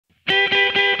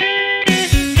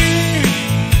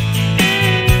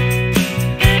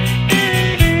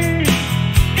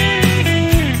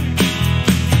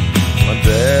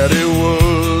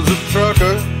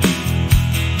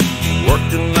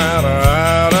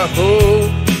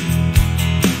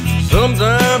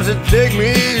to take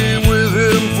me with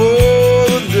him for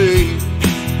the day.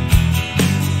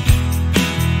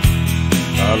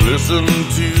 I listen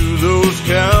to those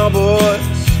cowboys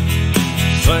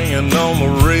singing on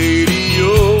the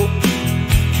radio.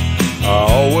 I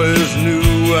always knew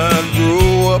I'd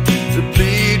grow up to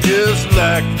be just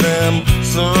like them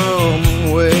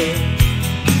some way.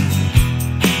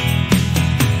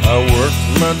 I worked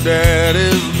my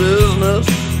daddy's business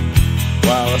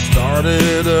while I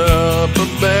started up a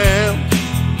band,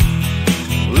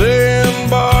 laying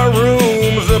bar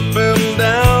rooms up and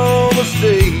down the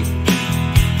state.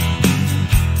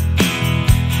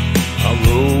 I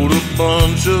wrote a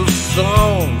bunch of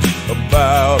songs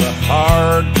about a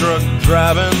hard truck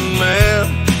driving man.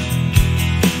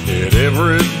 At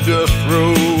every dust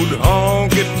road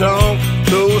honky-tonk,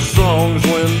 those songs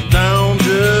went down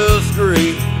just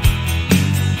great.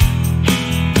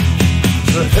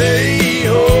 So hey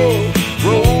ho,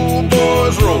 roll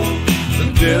boys roll,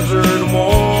 the desert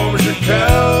warms your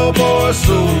cowboy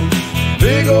soul.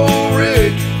 Big old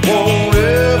rig won't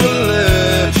ever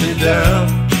let you down.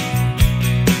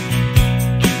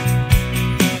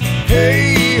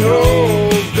 Hey ho,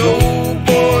 go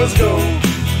boys go,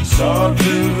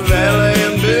 Sawtooth Valley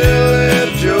and Bill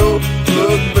and Joe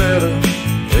look better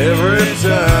every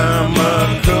time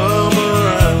I come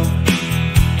around.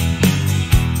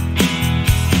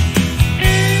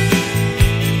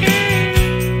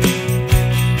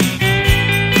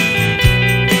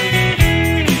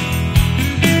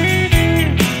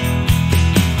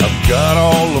 I've got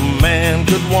all a man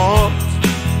could want,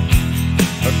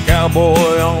 a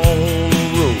cowboy on the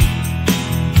road.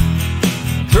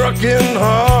 Trucking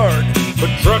hard, but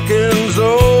trucking's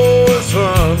always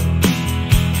fun.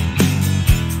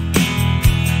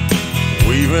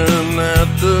 Waving at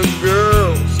the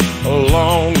girls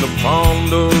along the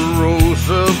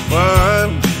Ponderosa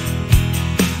Pine.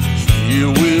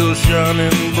 Steel wheels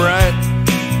shining bright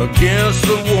against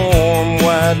the warm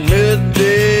white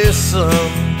midday sun.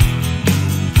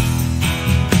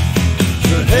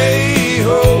 So hey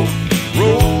ho,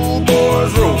 roll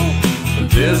boys roll, the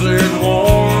desert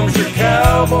warms your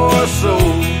cowboy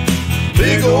soul.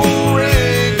 Big old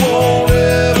rig won't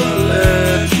ever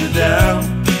let you down.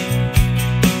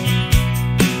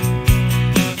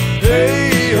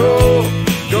 Hey ho,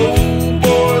 go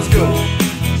boys go,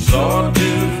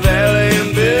 Sawtooth Valley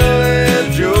and Bill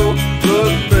and Joe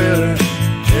look better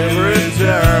every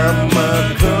time I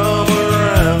come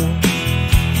around.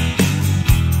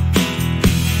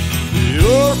 The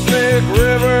old Snake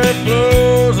River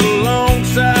flows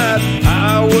alongside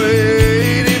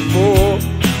Highway 84.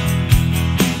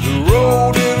 The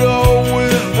road it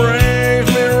always brings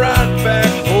me right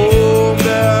back home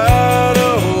to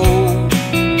Idaho.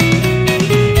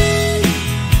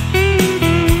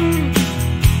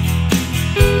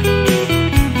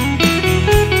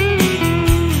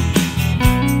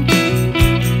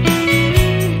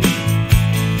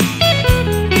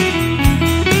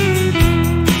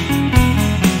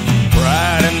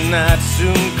 Friday night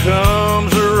soon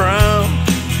comes around,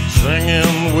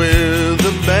 singing with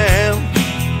the band.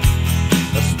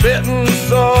 A spitting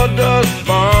sawdust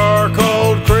bar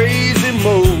called Crazy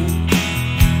Mo,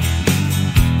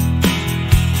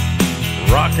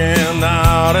 rocking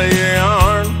out a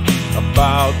yarn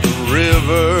about the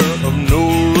river of no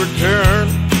return.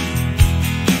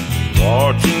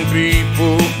 Watching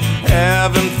people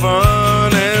having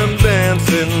fun and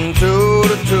dancing toe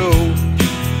to toe.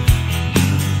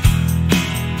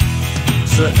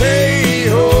 So hey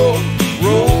ho,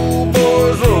 roll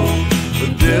boys roll, the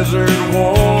desert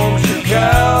warm